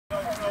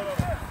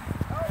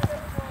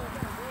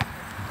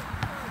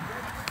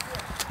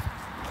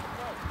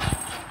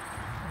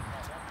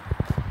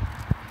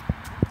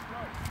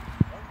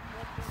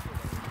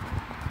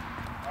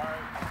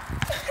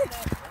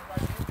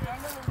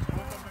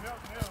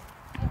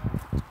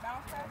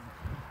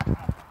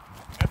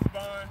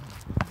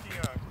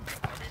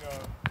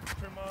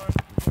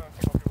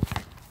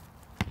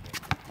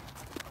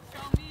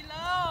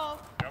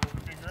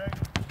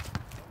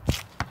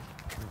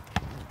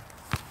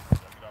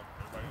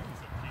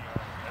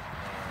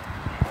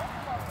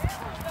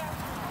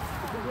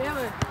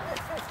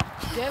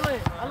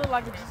Jalen, I look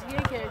like a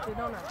GTA character,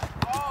 don't I?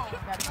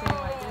 Gotta say it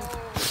like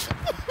this.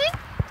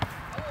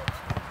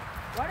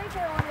 Why they say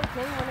when they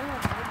came when they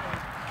have birthday?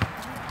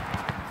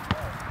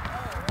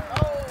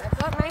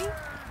 What's up, man?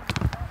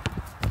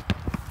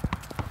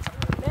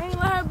 They ain't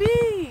let her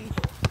be.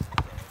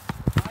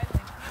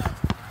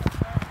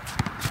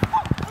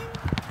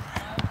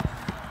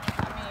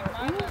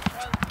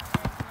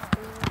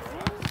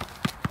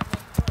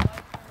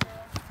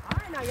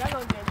 Alright, now y'all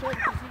gonna get in trouble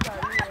because she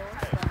got me.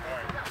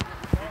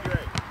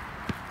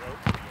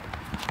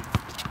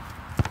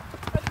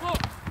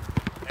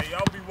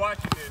 Y'all be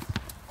watching this.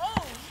 Oh,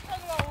 you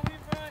talking about when we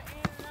run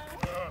in and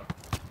out?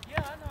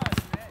 Yeah, I know how to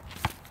do that.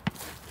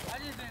 I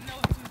just didn't know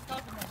what you was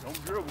talking about. Don't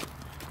dribble.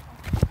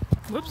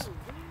 Whoops.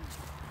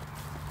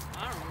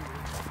 I don't remember.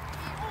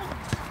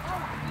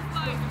 It's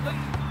like the way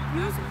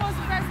You was supposed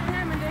to pass to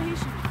him and then he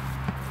shoot.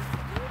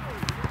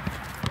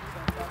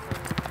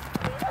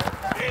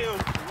 Damn.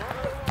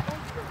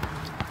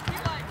 he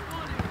like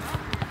doing it.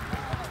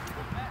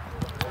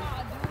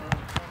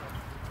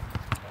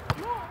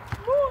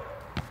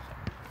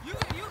 You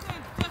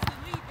can just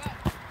lead back.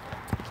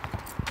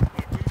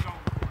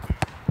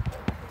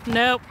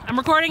 Nope. I'm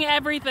recording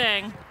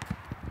everything.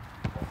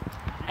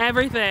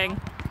 Everything.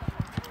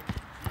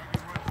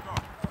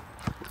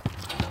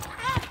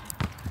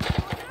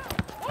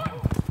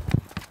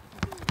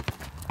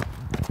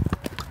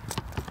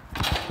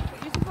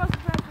 You supposed to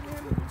pass to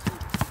him and he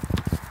shoot.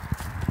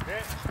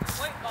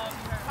 Wait, Bob.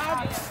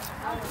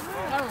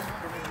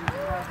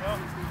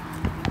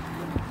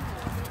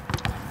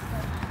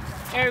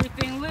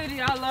 Everything litty.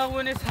 I love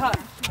when it's hot.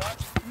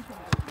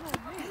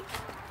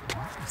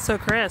 So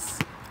Chris,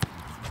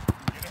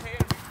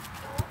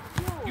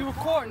 You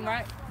recording,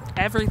 right?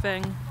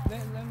 everything. Let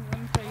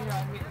me tell you how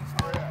I'm getting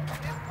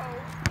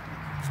started.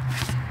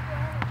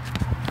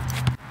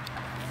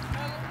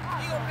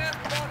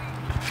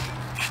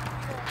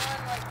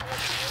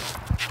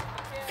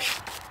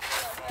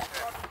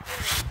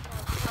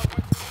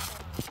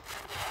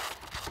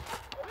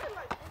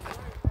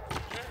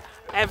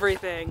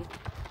 Everything.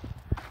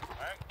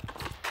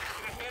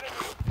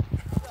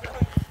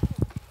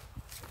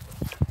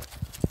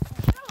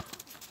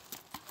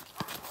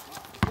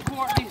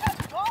 Record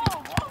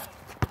this.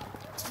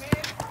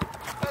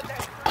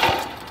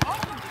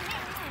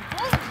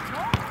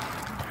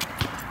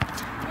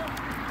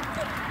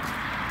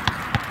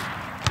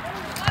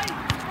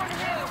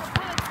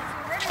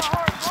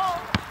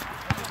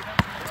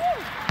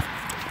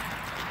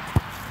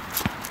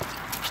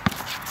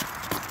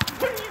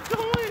 What are you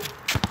doing?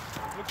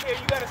 Okay,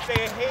 you gotta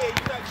stay ahead.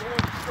 You're not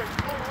going straight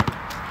forward.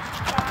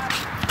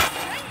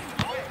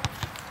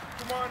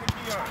 Come on,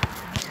 Keon.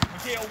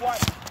 Mikael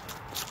White.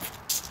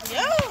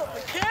 Yo,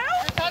 Mikael?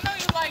 I know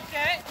you like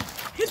that.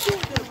 Hit you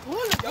with the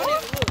bullet, boy.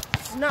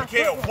 It's not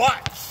Mikael, football.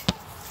 watch.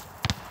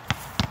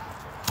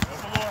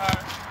 That's a little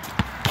high.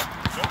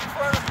 Don't be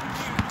first.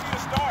 You need a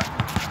start.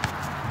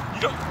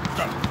 You don't.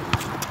 Go.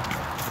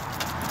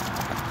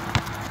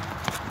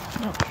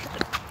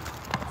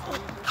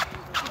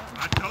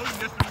 I told you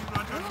this one.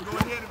 You're going to go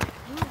ahead of me.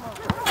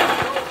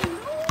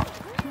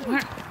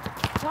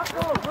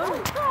 Taco,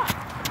 bullet.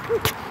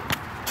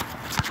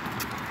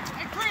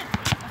 Hey, Chris,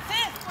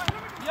 assist.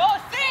 Yo,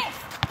 assist.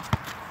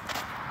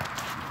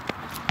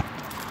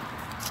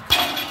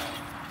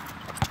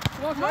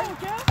 You want to try,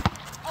 Mikael?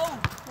 Oh,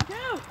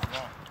 Mikael.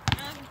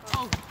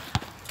 oh.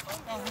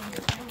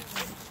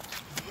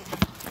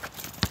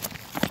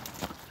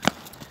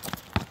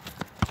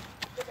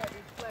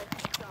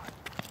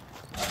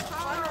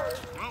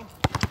 Well,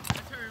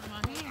 That turned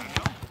my hand.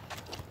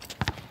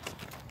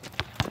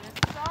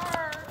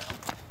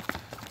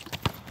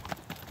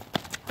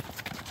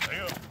 stay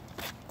up.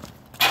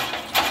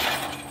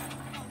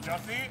 Y'all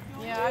see it?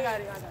 Yeah, I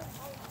got it.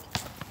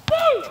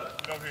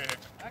 Get over here.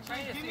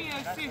 Hey, give me an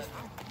assist.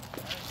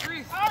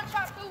 Chris,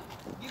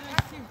 get an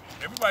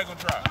assist. Everybody gonna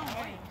try.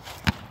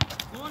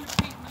 Go on the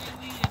feet when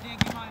they lead and then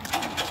get my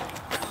assist.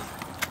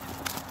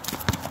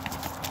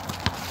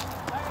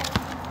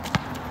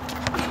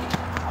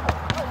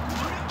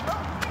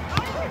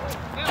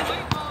 Yeah,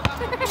 wait, Bob.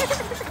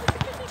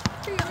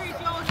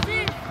 Chris, your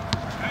assist.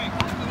 Hey,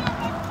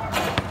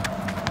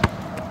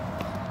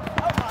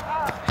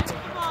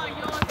 Come on,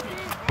 your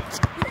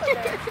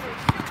assist.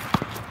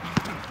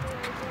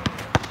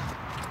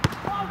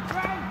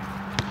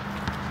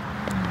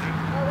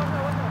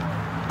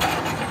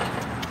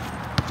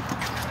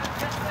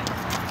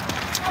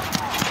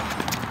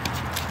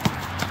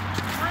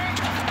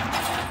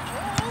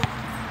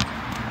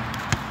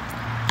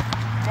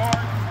 Mark.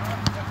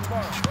 That's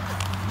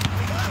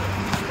Mark.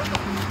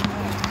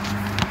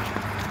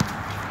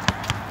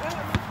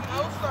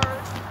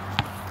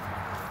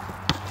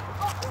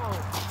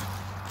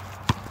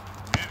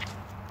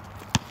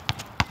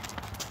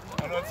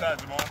 On the other side,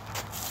 Jamal.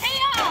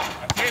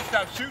 I can't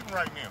stop shooting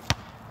right now.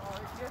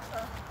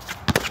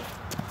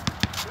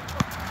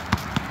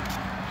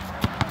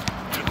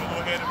 Just a little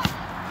ahead of me.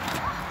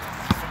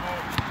 Just a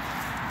little.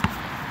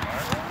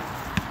 All right.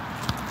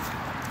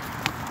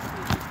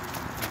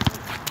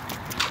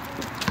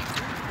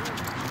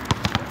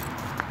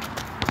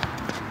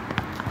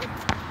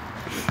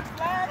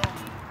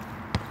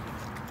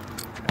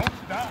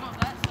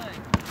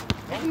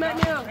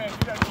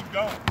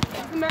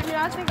 met me.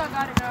 I think I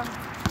got it now.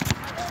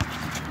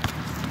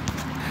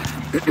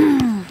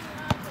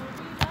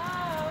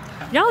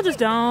 Y'all just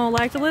don't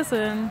like to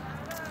listen.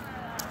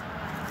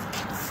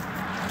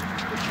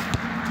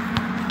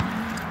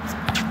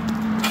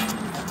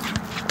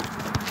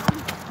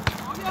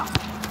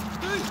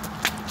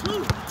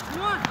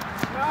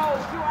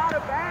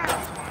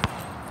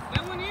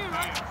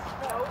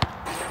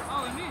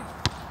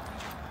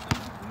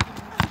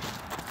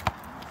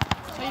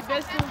 So you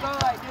best still go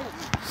like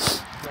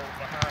this. Go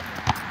behind me.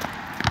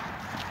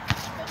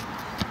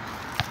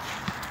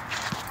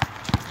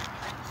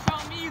 Show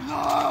me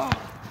love.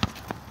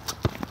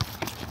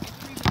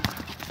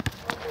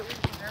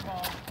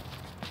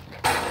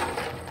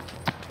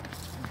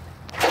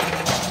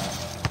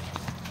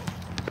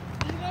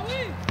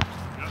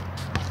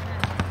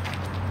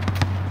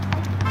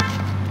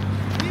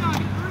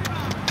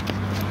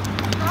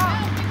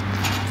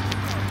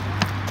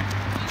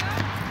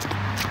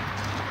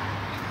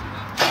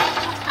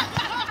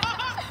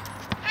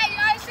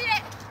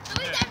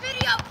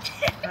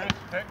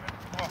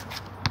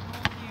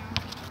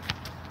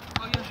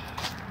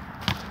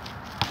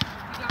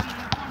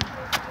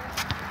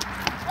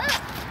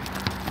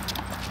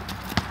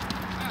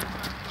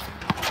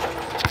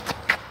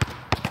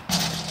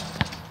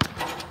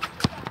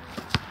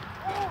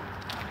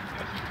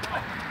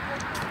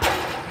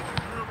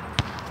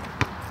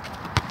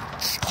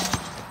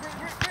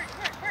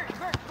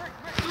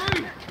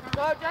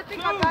 I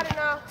think I got it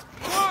now.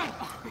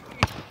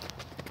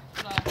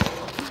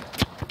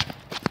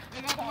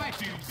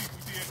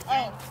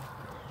 Oh.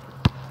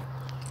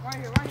 Right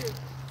here.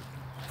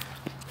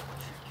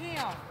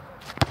 Keon.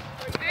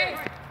 Hey.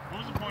 What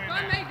was the point of If I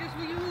that? make this,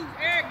 we use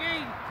air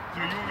game. So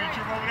you want me to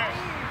trip over that?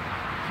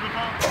 Trip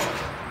on?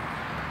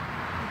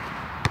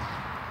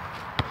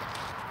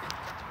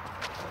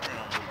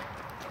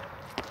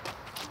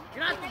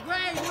 Get out the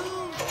way,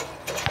 dude.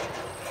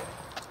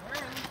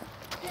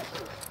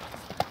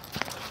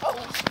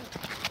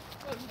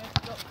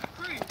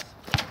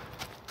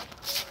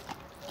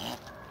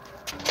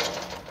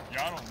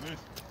 Y'all don't listen.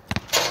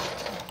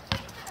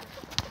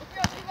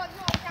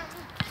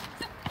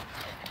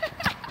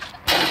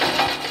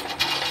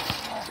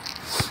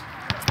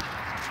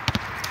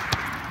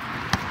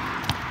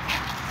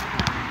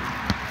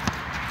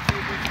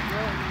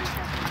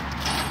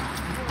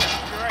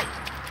 You're right.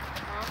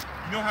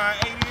 You know how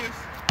 8 is?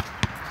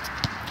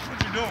 What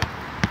you doing?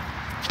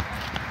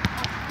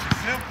 It's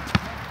simple.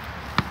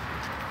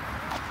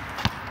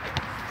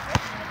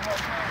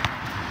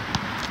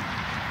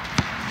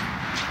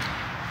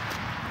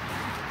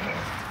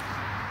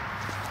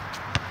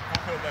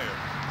 One foot layer.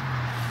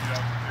 You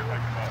know, just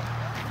like the ball.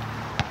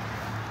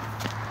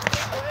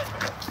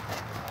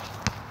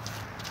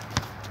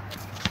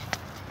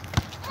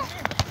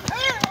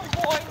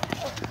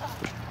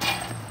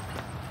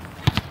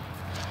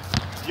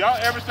 Y'all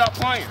ever stop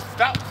playing?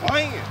 Stop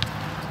playing.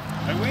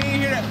 Like we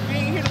ain't here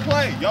to,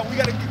 play. Y'all, we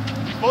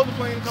supposed to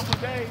play in a couple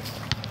of days.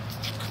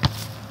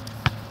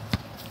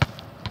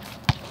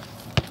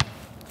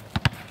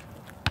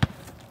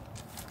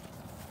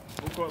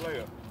 Full court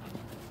layup.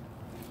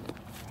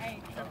 I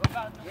ain't tripping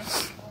about no.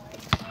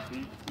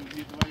 You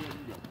get the layup,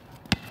 you go.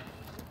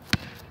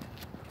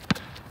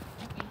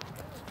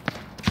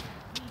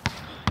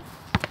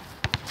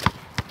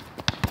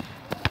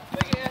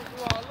 Look at that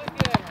ball. Look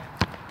at him.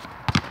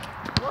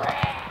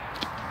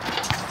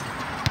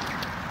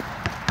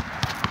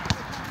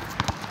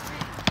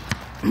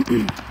 Use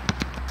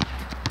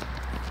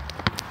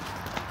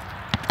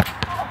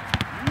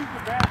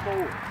the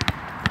backboard.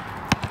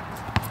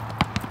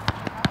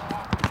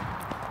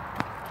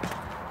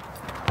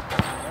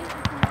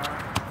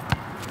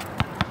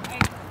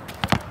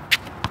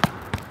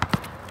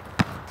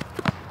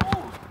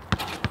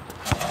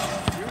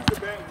 Use the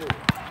backboard.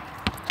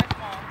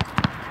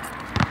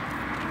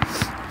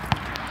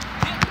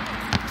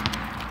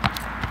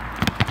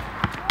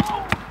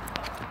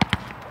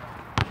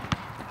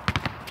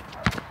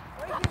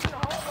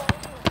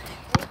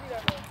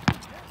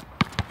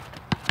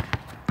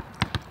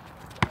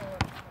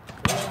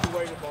 Don't the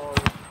way the ball is.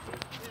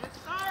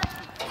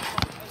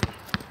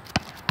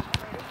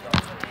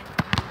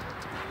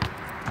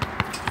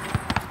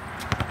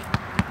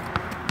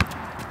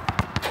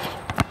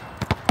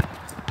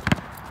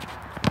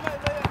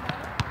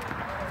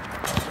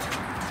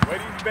 Wait,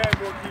 these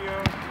backboard,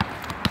 Keon.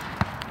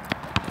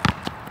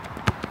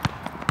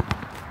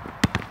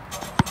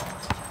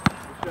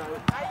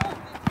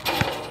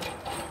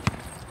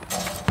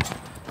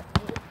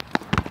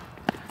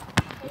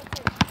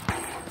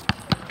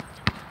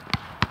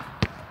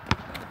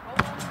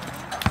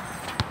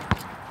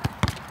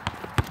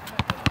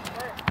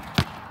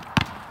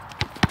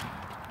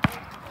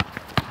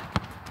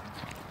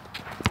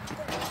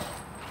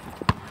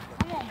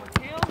 Come on,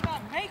 Mateo.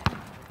 Stop making.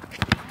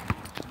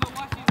 Look,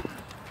 watch it.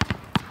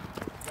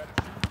 Got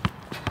to shoot.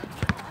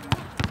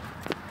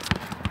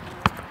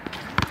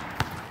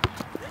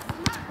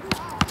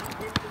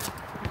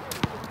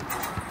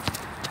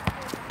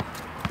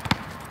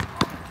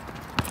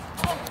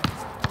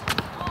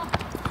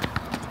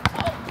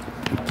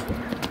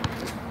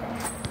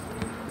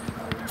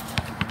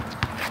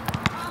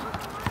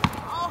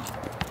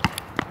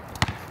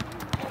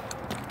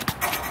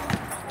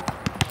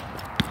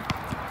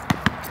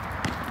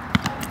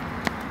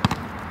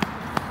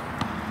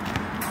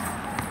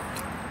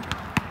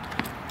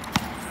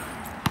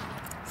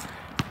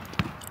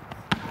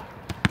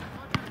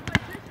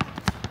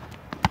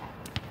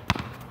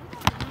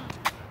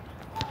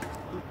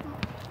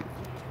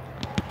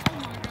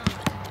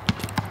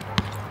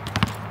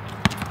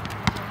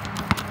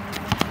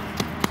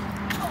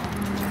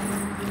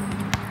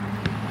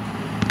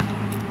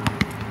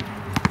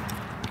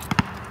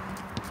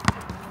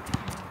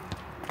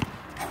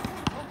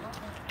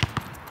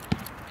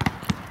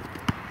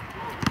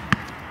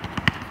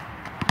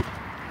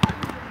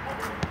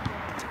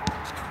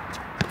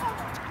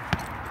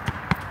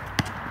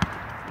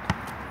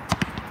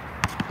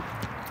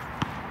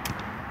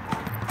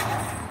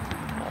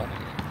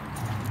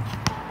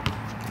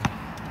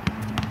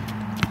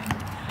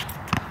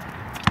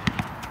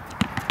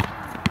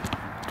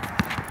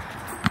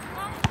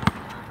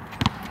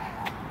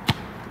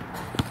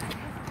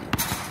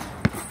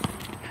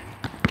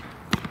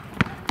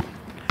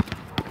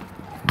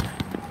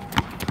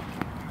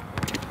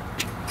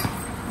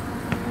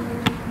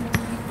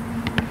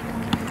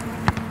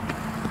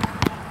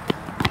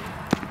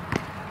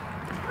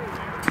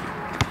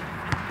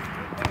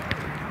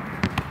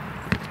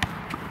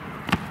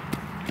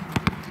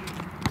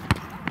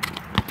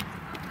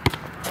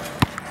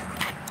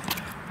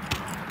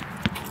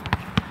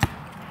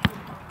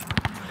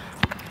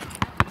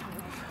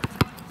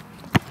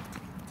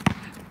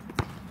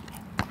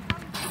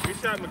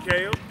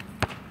 Caleb.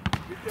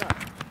 Good job.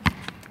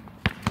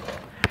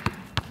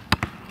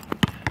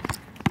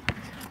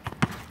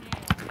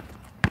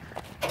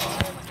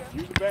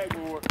 Use the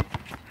backboard.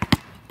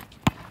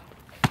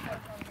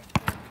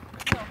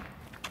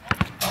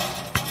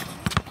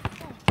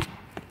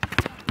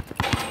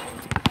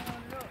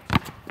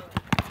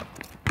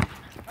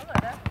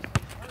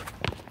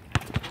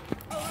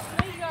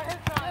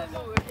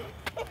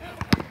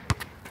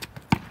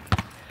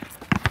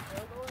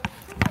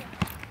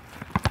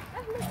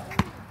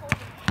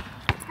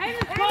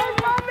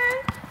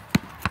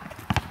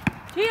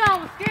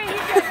 Keon was scared. He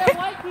got that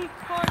white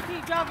car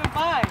keep driving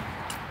by.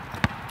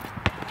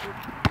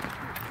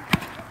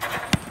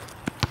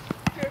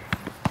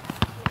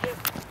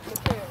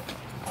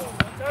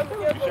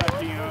 Good shot,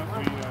 Keon.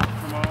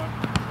 Come on.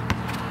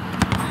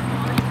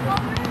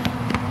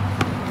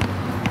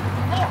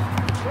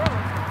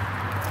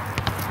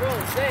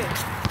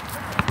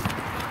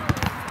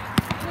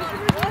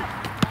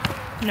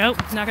 Nope,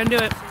 not gonna do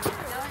it.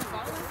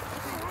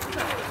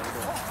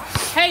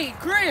 Hey,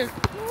 Chris!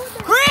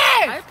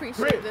 I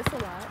appreciate this a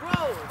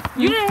lot.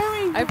 You didn't hear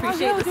me? I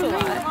appreciate this a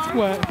lot.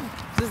 What?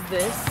 Just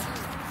this.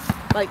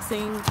 Like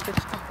seeing the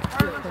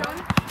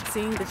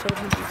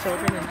children be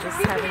children and just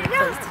having a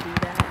place to do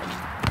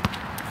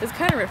that. It's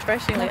kind of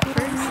refreshing. Like at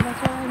first,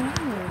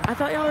 I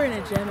thought y'all were in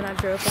a gym and I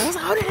drove by. I was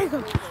like, how did I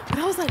go? But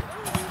I was like,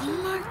 oh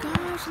my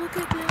gosh, look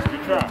at that.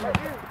 Good try.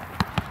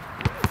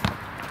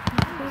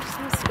 They just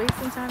have space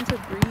and time to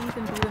breathe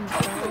and be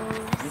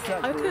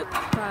themselves. I could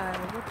cry.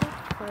 What the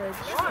fudge?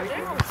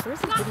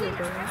 Where's the video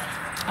going?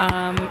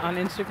 On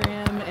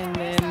Instagram, and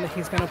then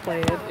he's gonna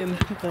play it in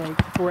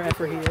like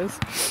wherever he is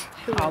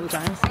all the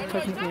time.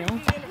 Cooking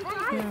meals.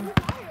 Yeah,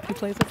 he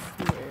plays it.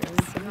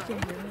 So you can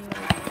hear me.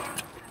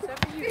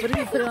 What did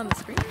you put it on the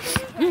screen?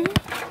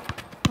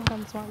 On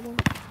the smart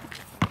board.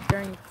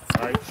 During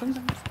All right.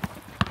 Sometimes.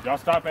 Y'all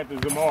stop at the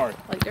Zamari.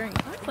 like during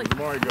class? Like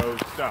Zamari goes,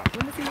 stop.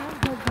 when does he have?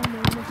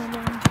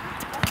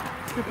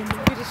 You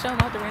just show him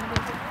out the random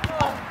places.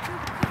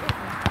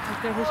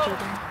 Like they're his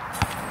children.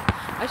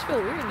 I just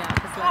feel weird now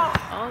because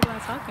like all of my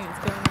talking is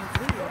going on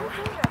video.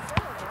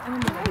 And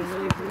I'm like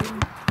really weird.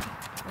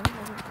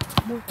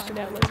 We'll find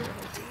out later.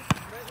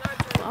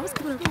 Well, I was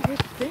coming up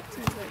with things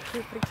like,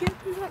 but I can't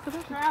do that because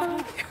I'm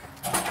tired.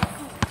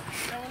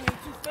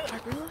 I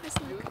realized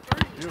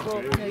like,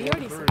 well, no, you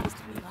already said this to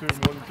me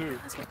last time. 1 2.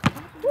 I was like,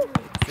 well,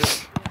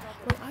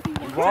 I be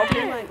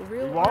watching like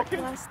real art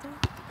class stuff,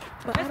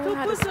 but I don't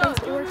have the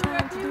space or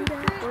time to do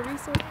that or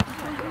research.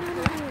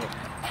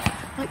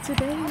 Like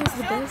today was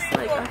the best,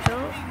 like I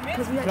felt,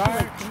 because we actually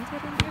like things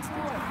happened and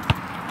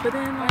stuff. But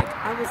then like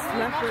I was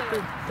left with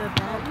the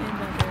bad end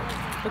of it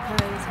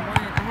because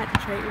one, I had to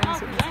trade runs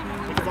with Miss Lee,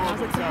 and I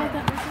was like, so how'd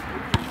that work?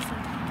 I was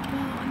like,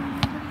 well, I mean,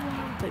 what do you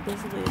want? Like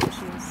basically the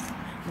issues,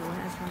 no one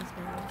has my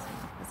space.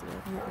 That's what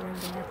we're going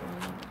to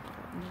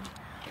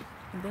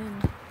and then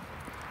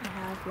I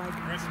have like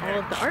all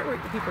of the artwork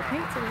that people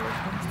paint, so it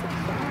comes to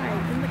buy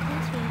in the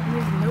classroom, and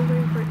there's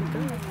nowhere for it to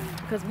go.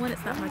 Because one,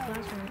 it's not my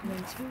classroom, and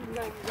then two,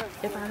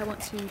 if I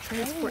want to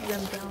transport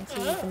them down to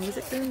the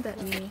music room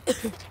that me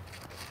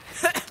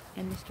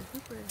and Mr.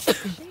 Hooper share,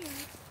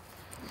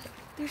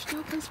 there's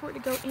no place for it to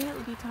go, and it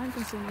would be time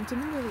consuming to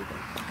move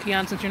everything.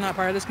 Keon, since you're not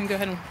part of this, can you go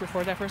ahead and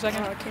record that for a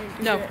second? I can't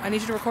do No, that. I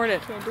need you to record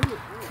it. Can't do it.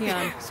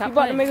 Keon, stop You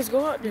about to playing. make us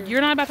go out there. You're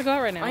not about to go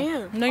out right now. I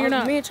am. No, you're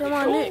not. Me and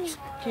Tremont next.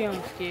 Keon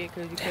was scared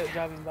because he kept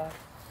driving by.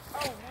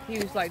 He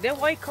was like, that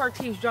white car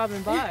keeps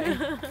driving by.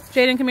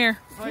 Jaden, come here.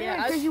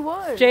 Yeah, because you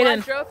was.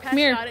 Jaden, come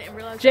here.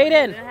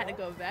 Jaden, I had to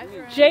go back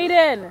around.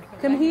 Jaden,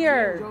 come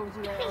here.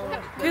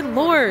 Good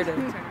Lord.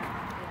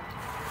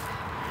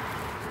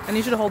 I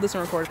need you to hold this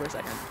and record for a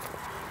second.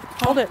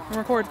 Hold it and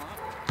record.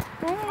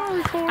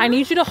 I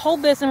need you to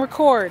hold this and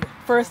record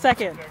for a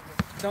second.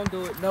 Don't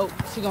do it. Nope.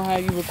 She gonna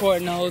have you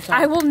recording the whole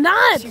time. I will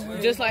not.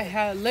 Just like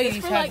how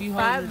ladies have you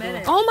holding 5 the door.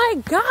 minutes. Oh my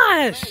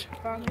gosh.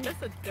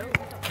 That's a joke.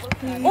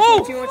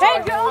 Oh,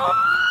 Hey, Joe!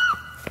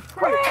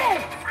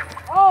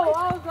 Oh,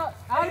 I was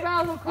out of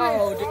bounds on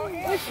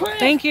Chris.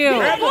 thank you.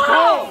 Alright,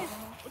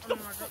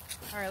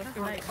 let's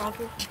go next.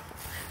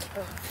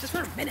 Just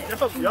for a minute.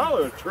 Y'all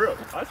are a trip.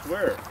 I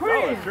swear. Y'all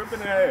are a trip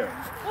and a half.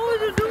 What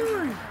was you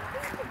doing?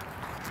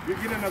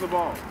 Get another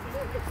ball.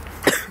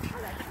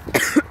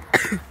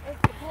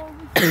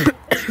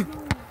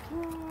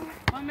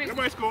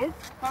 Nobody scored.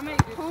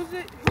 Who's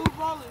it? Whose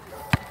ball is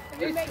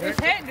it? It's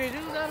Hector.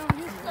 Dude,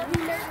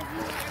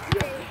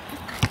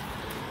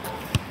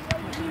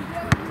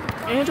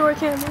 Android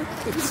can't move.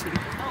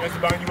 That's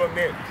about you up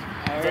next.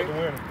 You got the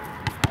winner.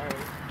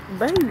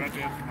 Baby. Right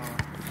there,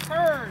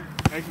 Simone.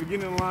 Actually, get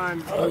in line.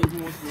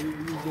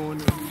 Who's going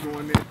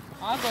next?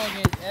 I'll go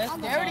against S.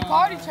 They already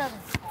called each other.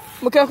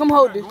 Mikhail, come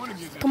hold this.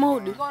 Come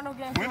hold this.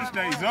 Winner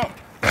stays up.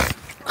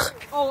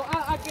 Oh,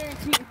 I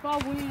guarantee if I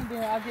win,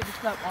 then I get to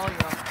slap all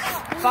y'all.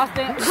 If I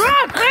stand,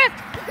 run, Chris,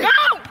 go!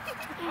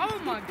 Oh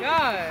my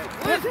God,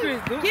 what's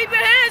Chris doing? Keep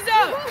your hands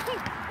up.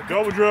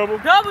 Double dribble.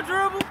 Double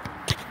dribble.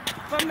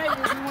 If I make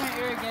this, we win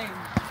every game.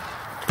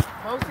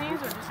 Both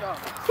teams or just y'all?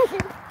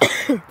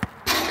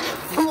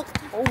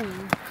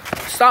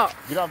 Stop.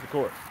 Get off the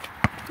court.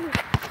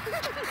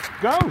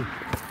 Go.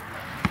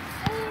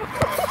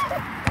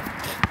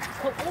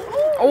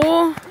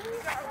 Oh.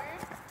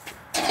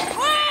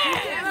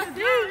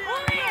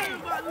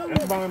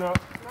 That's ball up.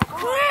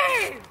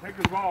 Take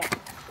the ball.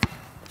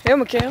 Hey,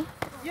 Mikhail.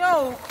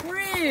 Yo,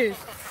 Chris.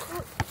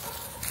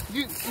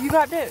 You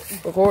got that?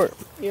 Record.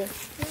 Yeah.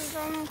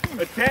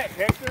 Attack,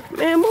 Hector.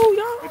 Man, move,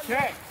 y'all.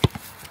 Attack.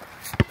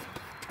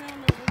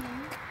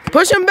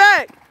 Push him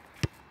back.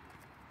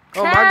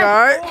 Oh, my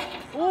God.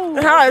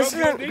 Ooh. How is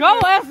it? Go,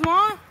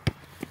 Esteban.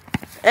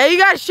 Hey, you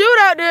got to shoot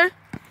out there.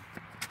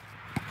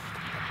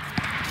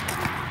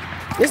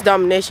 This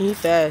domination, he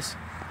fast.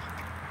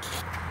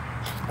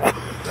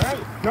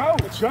 Go.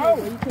 You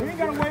ain't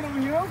gotta wait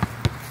on him.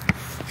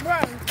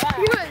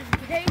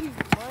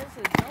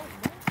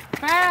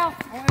 Foul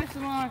on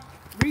Esteban.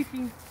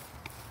 Reaching.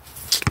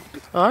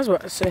 Oh, I was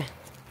about to say.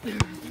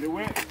 You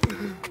went.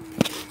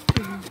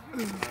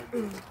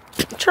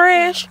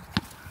 Trash.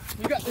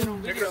 You got that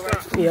on video,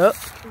 right? Yep.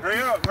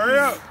 Hurry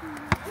up.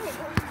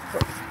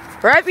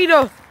 Right,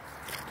 Vito?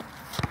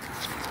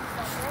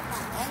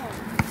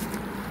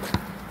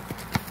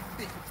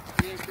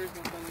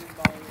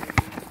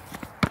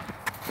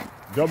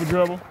 Double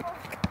dribble.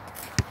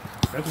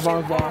 That's the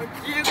bounce ball. Go.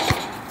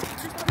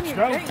 You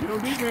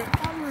don't defense.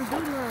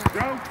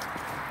 Go.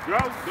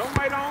 Don't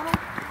wait on him.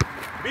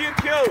 Be a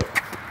killer.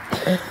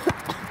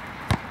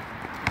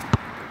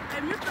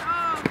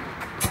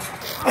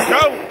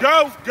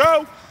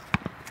 Go.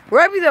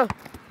 Right, Vito?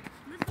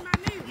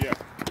 Yeah.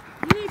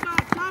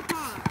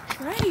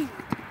 Trey.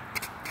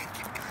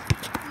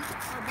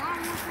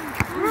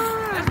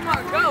 That's my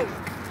go.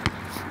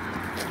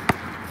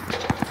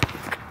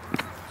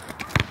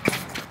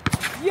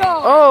 Yo.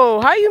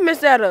 Oh, how you missed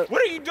that up?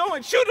 What are you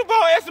doing? Shoot the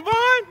ball,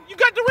 Esteban. You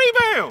got the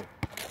rebound.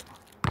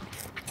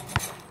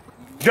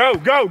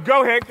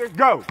 Go, Hector.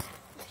 Go.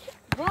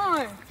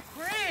 Run.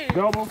 Chris.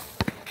 Double.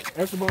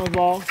 Esteban's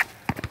ball.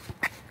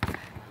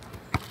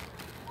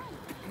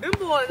 Them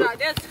boys out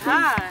there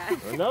tired.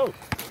 I know.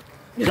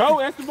 Go,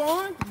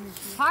 Esteban.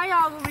 How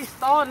y'all gonna be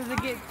started to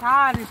get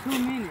tired in 2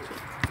 minutes?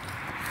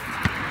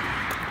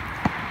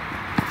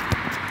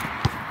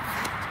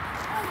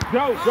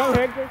 Go,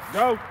 Hector.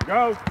 Go.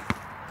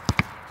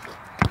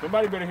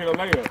 Somebody better hit a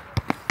layup.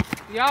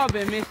 Y'all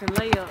been missing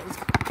layups.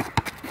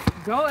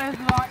 Go,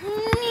 Esteban.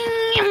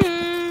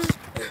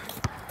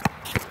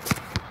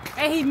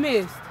 And he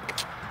missed.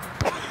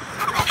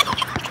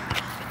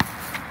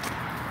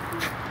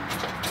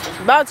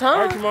 About All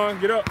right, time. come on,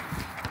 get up.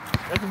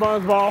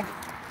 Esteban's ball.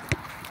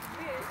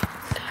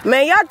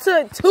 Man, y'all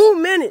took 2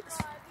 minutes.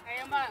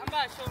 Hey, I'm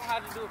about to show him how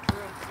to do it for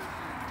real.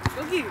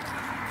 Go get it.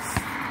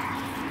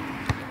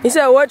 You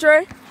said what,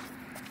 Trey?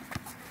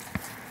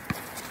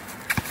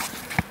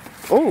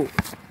 Oh.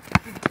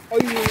 Oh,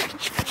 yeah.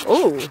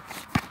 Oh.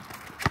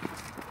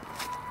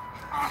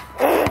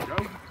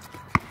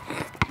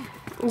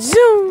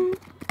 Zoom.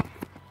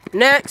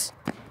 Next.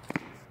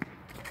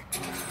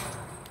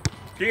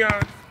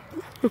 Keon.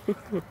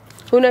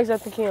 Who next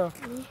after Keon?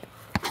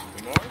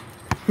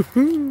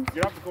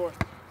 Get off the court.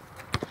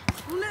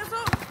 Who next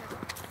up?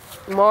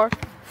 Mar.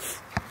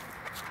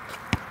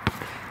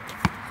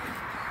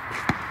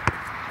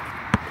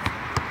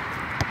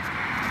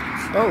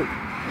 Oh.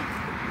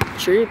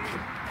 Trip.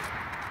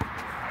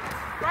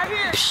 Right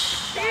here.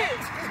 Here.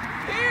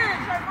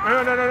 No.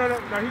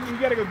 He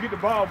gotta go get the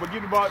ball, but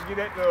get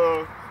that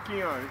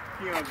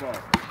Keon's ball.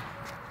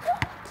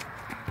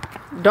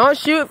 Don't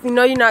shoot if you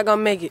know you're not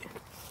gonna make it.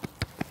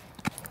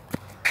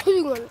 Who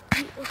you gonna?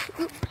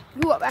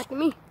 You up after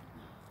me?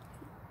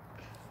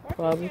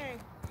 Probably.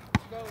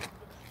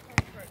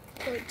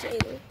 Or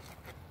Jalen?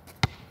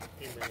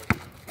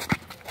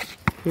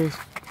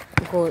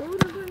 Record.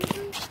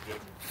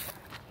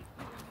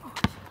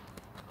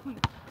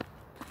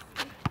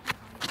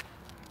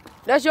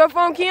 That's your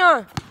phone,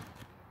 Keon?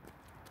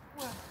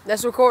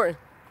 That's recording.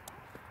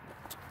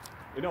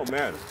 It don't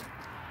matter.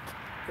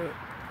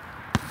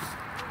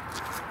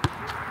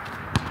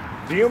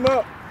 D him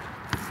up.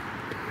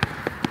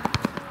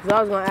 Cause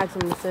I was gonna ask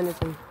him to send it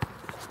to me.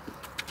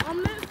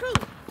 I'm next too.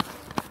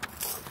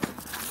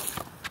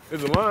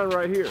 There's a line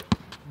right here.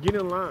 Get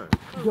in line.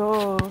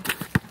 Duh.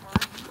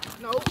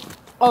 Nope.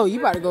 Oh, you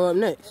about to go up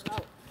next.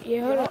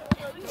 Yeah, hold up.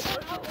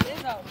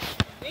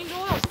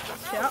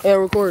 Yeah,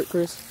 record,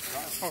 Chris.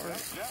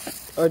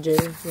 Or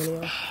Jaden,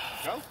 one of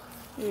y'all.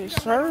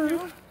 Yes, sir.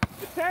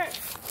 Attack.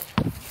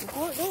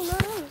 Record, don't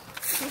let us.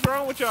 What's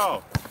wrong with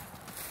y'all?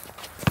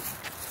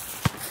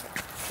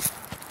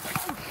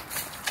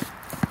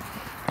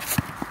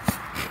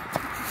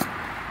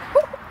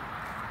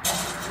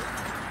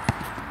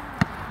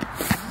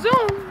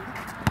 Zoom.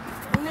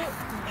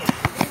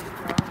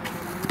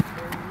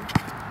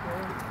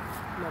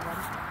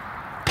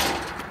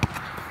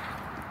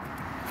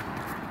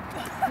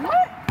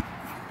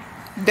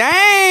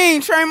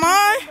 Dang,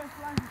 Tremont.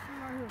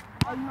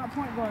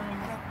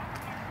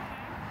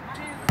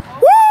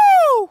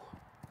 Woo!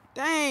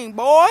 Dang,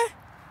 boy.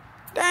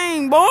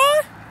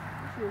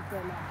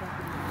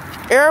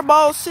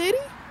 Airball City.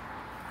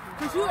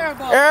 Cause you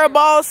airball.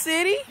 Airball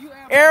City.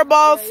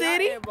 Airball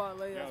City. Yo, y'all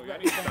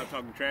need to stop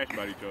talking trash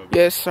about each other.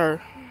 Yes,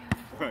 sir.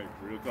 Right,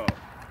 real talk.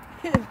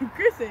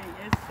 Chris said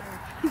yes, sir.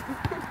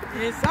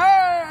 Yes, sir.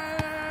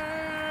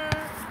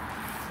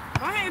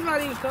 My hand's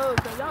not even cold,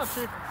 so y'all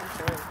tripping.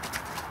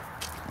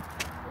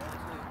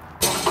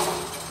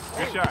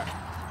 Good shot.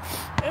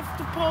 If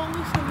the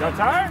police Y'all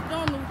tired?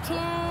 Donald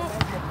Trump.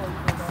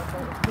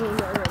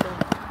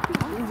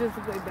 We just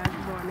play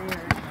basketball in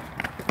there.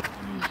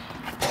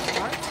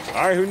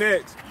 All right, who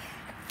next?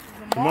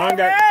 Come on,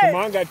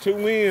 got 2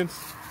 wins.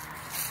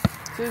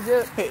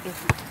 Video.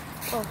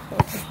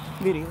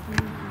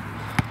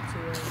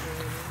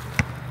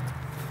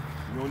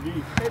 You on D?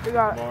 They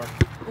got Bar.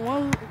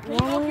 one.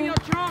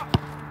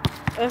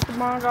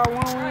 Esteban got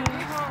 1 win.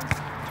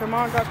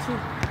 Tremont got 2.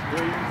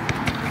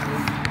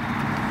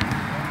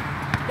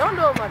 Don't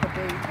do it like a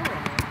baby. Come on.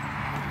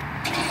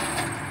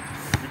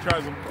 We try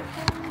some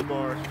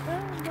bars.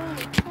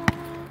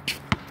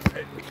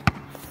 Hey,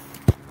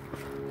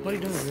 What are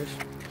you doing, Rich?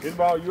 this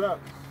ball, you out.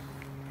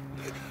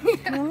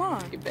 I'm in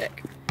line. Get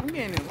back. I'm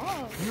getting in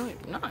line. No,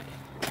 you're not.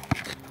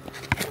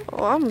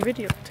 Oh, I'm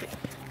videotaping.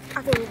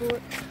 I can do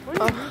it.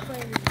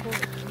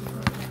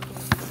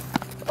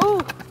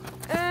 Oh.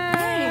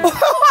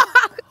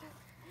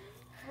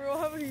 Bro,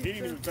 how many? He didn't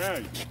even foul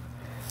you.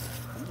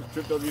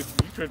 You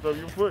tripped over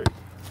your foot.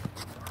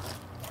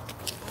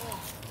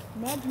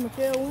 Imagine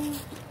Mikhail win.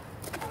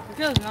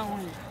 Mikhail's not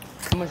winning.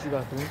 How much you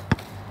got, 3?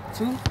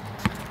 2?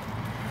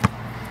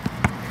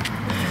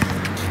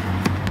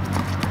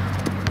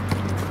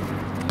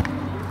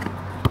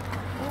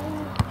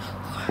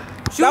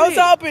 That was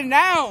up and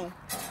down.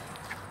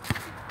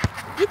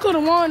 You could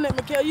have won that,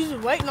 Mikhail. You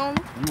was waiting on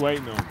him. You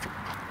waiting on him.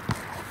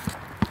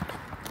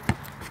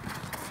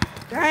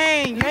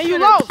 Dang, Man, you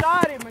should've lost.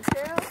 Shot it,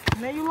 Mikhail.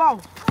 Man, you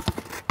lost.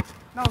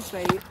 Don't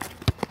say it.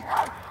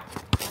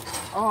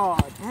 Oh,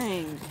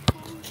 dang.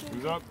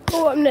 Who's up?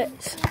 Who up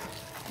next?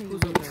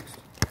 Who's up next?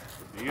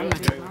 You up,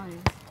 Jalen?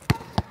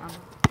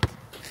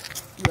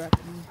 You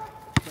after me.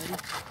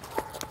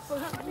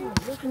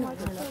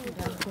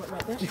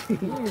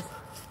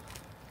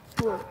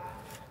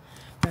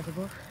 Back and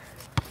forth.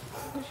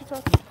 What you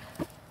talking about?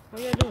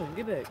 What y'all doing?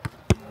 Get back.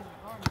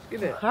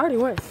 Get back. I already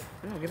went.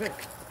 No, get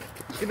back.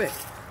 Get back.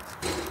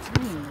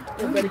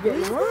 You better get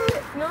in the word.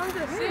 No, I'm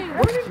just saying.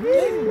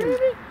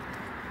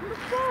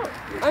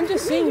 I'm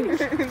just saying.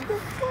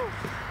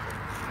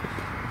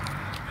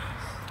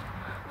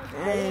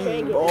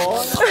 Dang,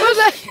 boy.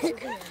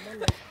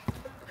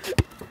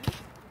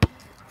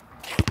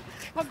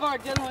 My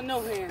guard dealing with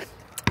no hands.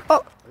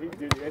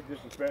 That's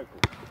disrespectful.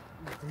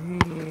 You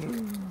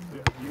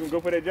gonna go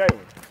for that Jalen? Go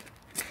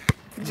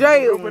for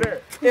Jalen,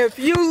 that. if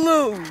you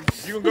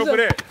lose, You gonna go for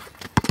that?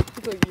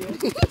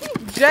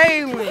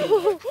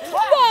 Jalen.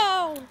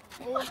 Whoa!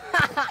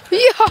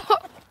 Yo!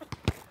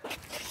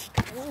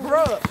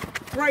 Bruh,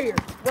 prayer,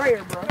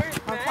 bro.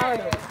 I'm tired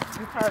of it.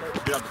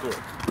 Get out the court.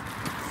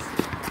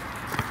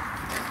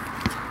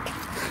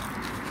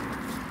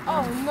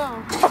 Oh no.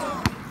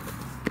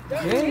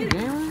 Dang,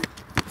 Jalen.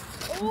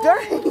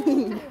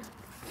 Dang.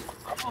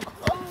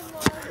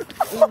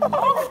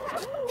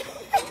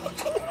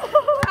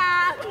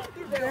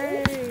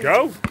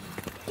 Go.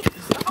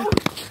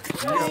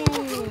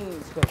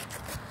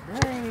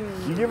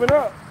 Dang. You giving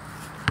up?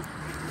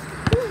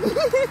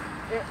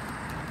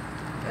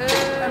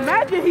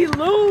 Imagine he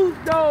lose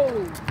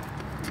though.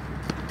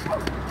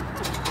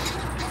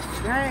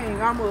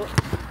 Dang, I'm up.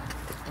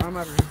 I'm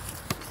out of here.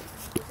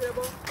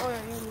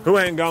 Who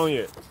ain't gone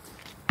yet?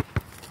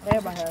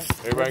 Everybody has.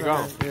 Everybody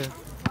gone. Yeah.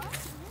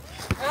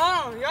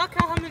 Oh, y'all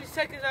count how many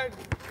seconds I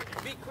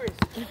beat Chris.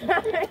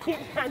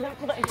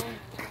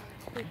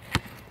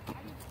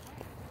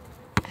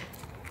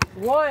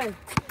 One,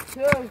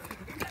 two,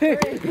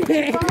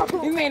 three,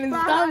 4, You made him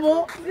 5,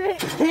 stumble.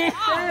 6,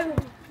 7,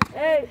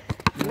 8,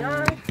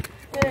 9,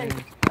 10,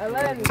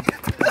 11,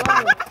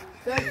 12,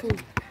 13,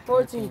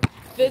 14,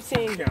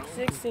 15,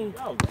 16,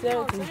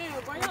 17.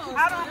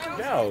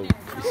 No.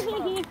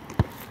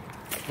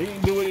 He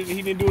didn't do it.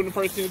 He didn't do it in the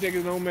first 10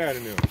 seconds. It don't matter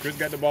now. Chris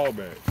got the ball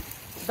back.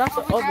 That's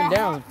the up and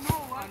down.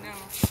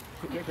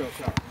 Take it up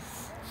top.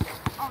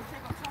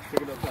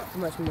 Take it up top. How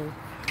much money?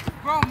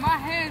 Bro, my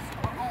hands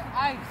are on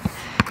ice.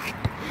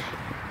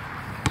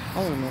 I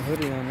don't know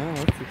hoodie on now.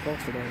 It's too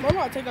close to that. I'm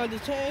about to take out the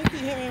chain. He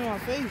hit me in my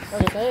face.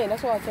 I'm saying,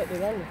 that's why I took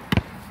the under.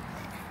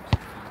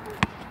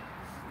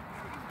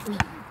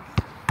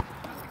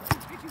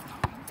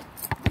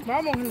 But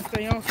I want him to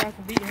stay on so I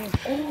can beat him.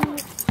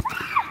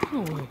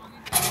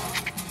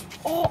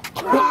 I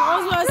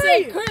was gonna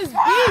say, Chris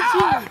beat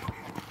you.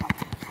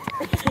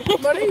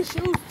 But these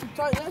shoes too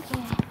tight. That's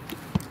all.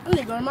 I need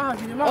to go to my house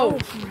and get my own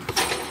shoes.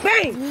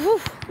 Bang!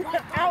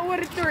 Out with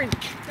a 3. Tell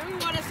me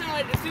why that sound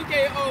like the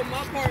CKO,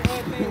 my part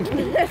thing.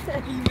 You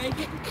make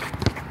it?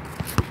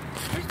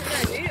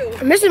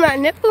 Mr. Matt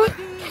Nipple?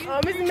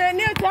 Mr.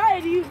 McNeil tired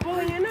of you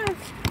bullying us.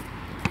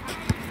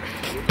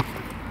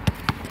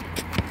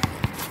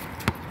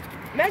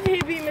 Imagine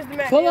he beat Mr.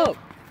 McNeil. Pull up.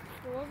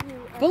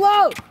 Pull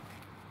up.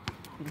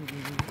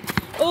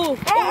 Oh.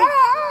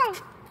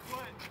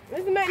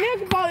 Mr. McNeil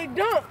can probably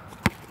dunk.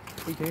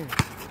 He can.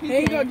 He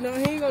ain't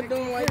gonna do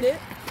him like that.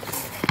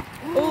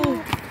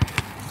 Ooh.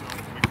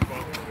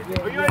 The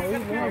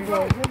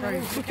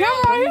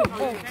camera right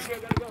here.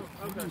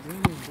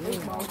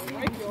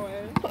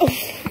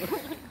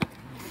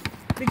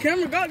 The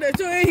camera got that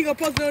too, and he gonna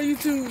post it on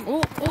YouTube.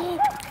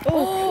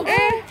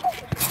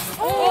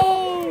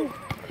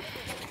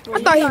 I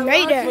thought he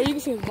made that. Well, you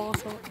can see his ball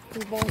spot.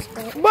 His ball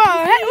spot. Bro,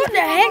 hey, what the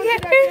heck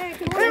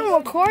happened? We're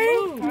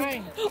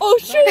recording. Oh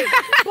shit!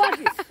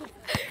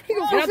 He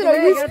gonna post it on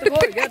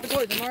YouTube. Get the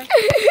court, Jamar.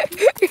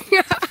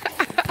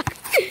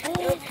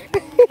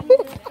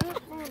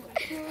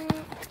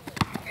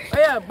 Oh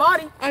yeah,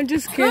 body. I'm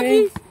just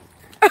kidding.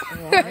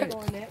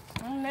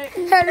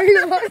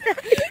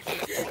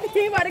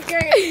 He about to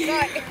carry it.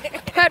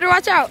 Had to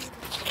watch out.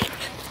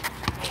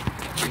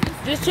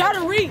 Just try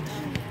to reach.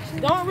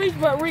 Don't reach,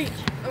 but reach.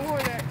 I'm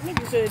going there.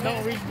 Nigga said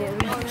don't reach but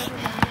reach.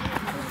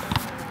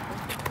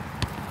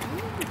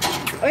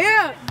 Oh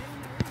yeah.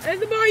 That's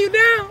the ball you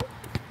down.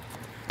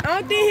 I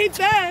don't think he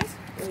fast.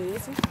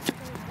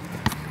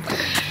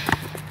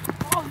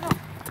 Oh no.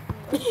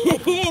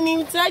 He didn't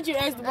even touch you,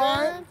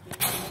 Esteban.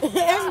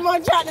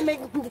 Esteban tried to make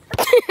him.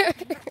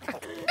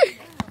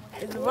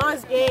 Esteban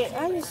scared.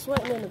 I'm just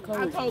sweating in the cold.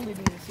 I totally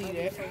didn't see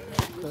that.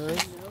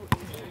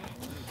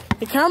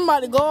 The camera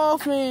about to go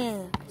off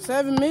in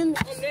 7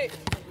 minutes.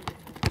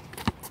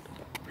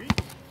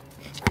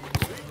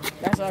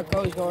 That's our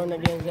coach going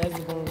against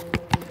Esteban.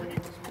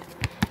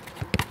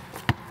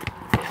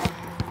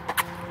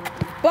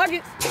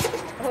 Buckets.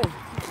 Oh.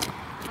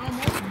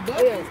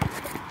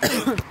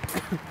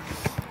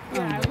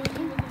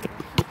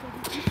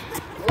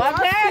 What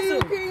pass him?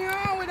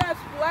 With that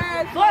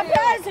splash. What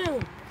pass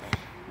him?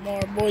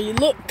 More boy, you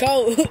look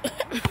cold.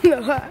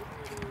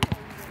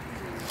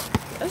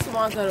 That's the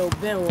one could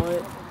have been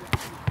one.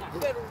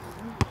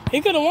 He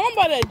could have won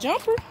by that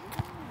jumper.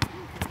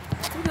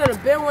 He could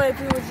have been one if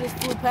he was just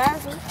flew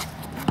past him.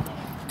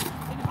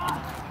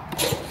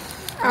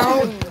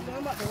 Oh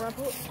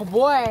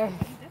boy.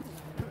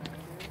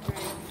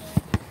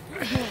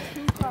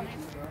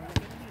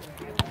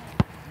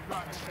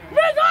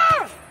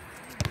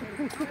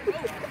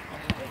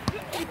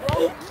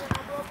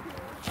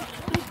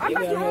 I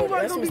thought you were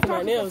going to be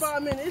talking for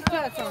 5 minutes. It's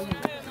past time.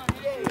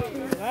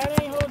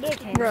 That ain't hold that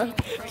camera. Bro, I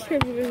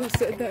can't believe who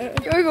said that.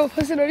 Here we go,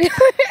 push it on you.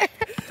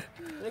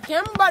 The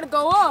camera about to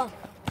go off.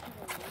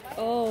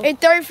 Oh. In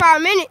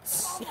 35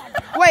 minutes.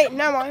 Wait,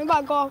 never mind. It's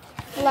about to go off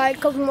like a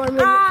couple more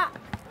minutes.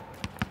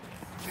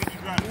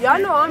 Y'all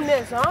know I'm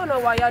this, so I don't know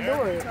why y'all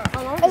doing it.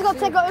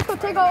 It's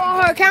gonna take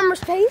all her camera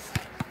space.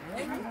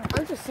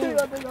 I'm just seeing.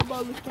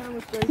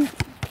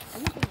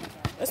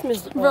 That's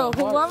Mr. Bro,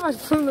 why am I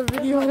filming the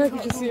video and I can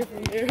just see it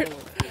from here?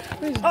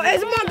 Oh,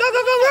 it's on.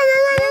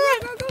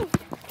 Go.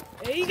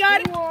 There you got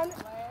it.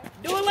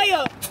 Do a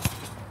layup.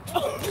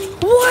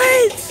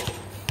 What?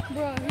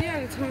 Bro, he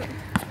had a ton.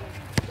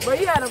 Bro,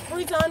 you had a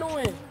free time to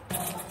win.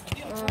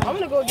 I'm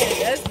gonna go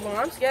get Esteban.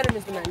 I'm scared of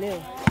Mr.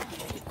 McNeil.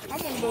 I'm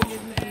going to go get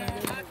Mr.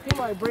 McNeil. He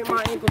might break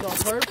my ankles on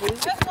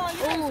purpose.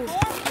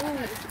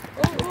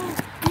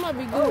 He might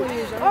be good with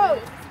his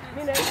Okay.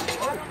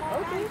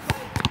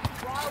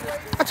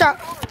 Watch out.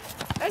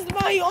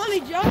 Esteban, he only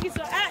jogging,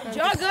 so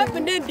jog up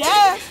and then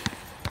dash.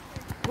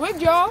 Quick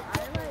jog.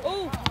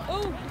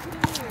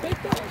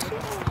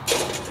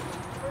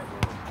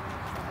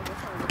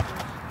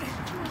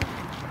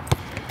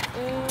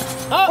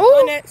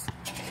 Oh, next.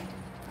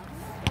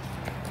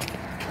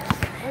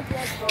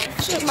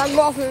 Shit, my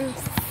golf in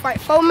like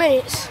 4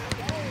 minutes.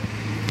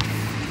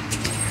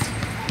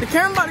 The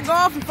camera about to go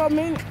off in 4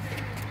 minutes.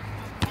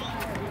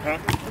 Huh?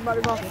 It's about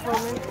to go off in 4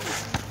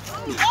 minutes.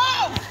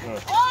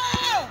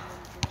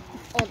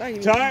 Oh, that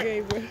you Time. gay,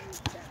 bro.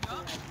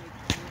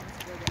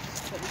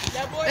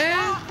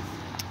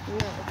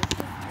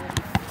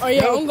 Oh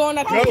yeah, I'm going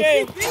after the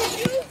game.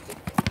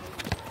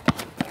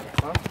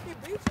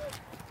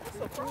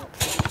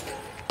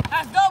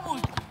 That's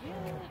doubles.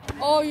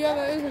 Oh, yeah,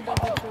 that is a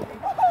double dribble.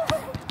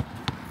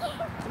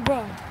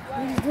 Bro,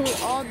 he's doing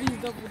all these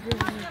double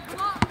dribbles.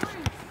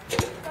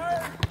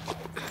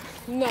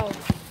 No.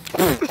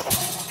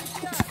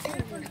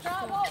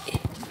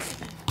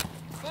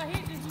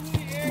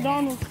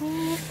 Donald.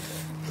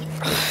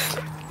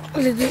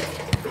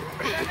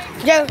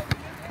 Joe.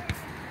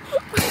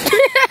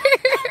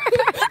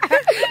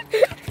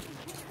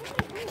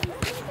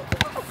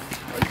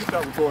 You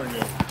stop recording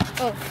now.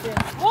 Oh,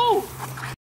 yeah. Whoa!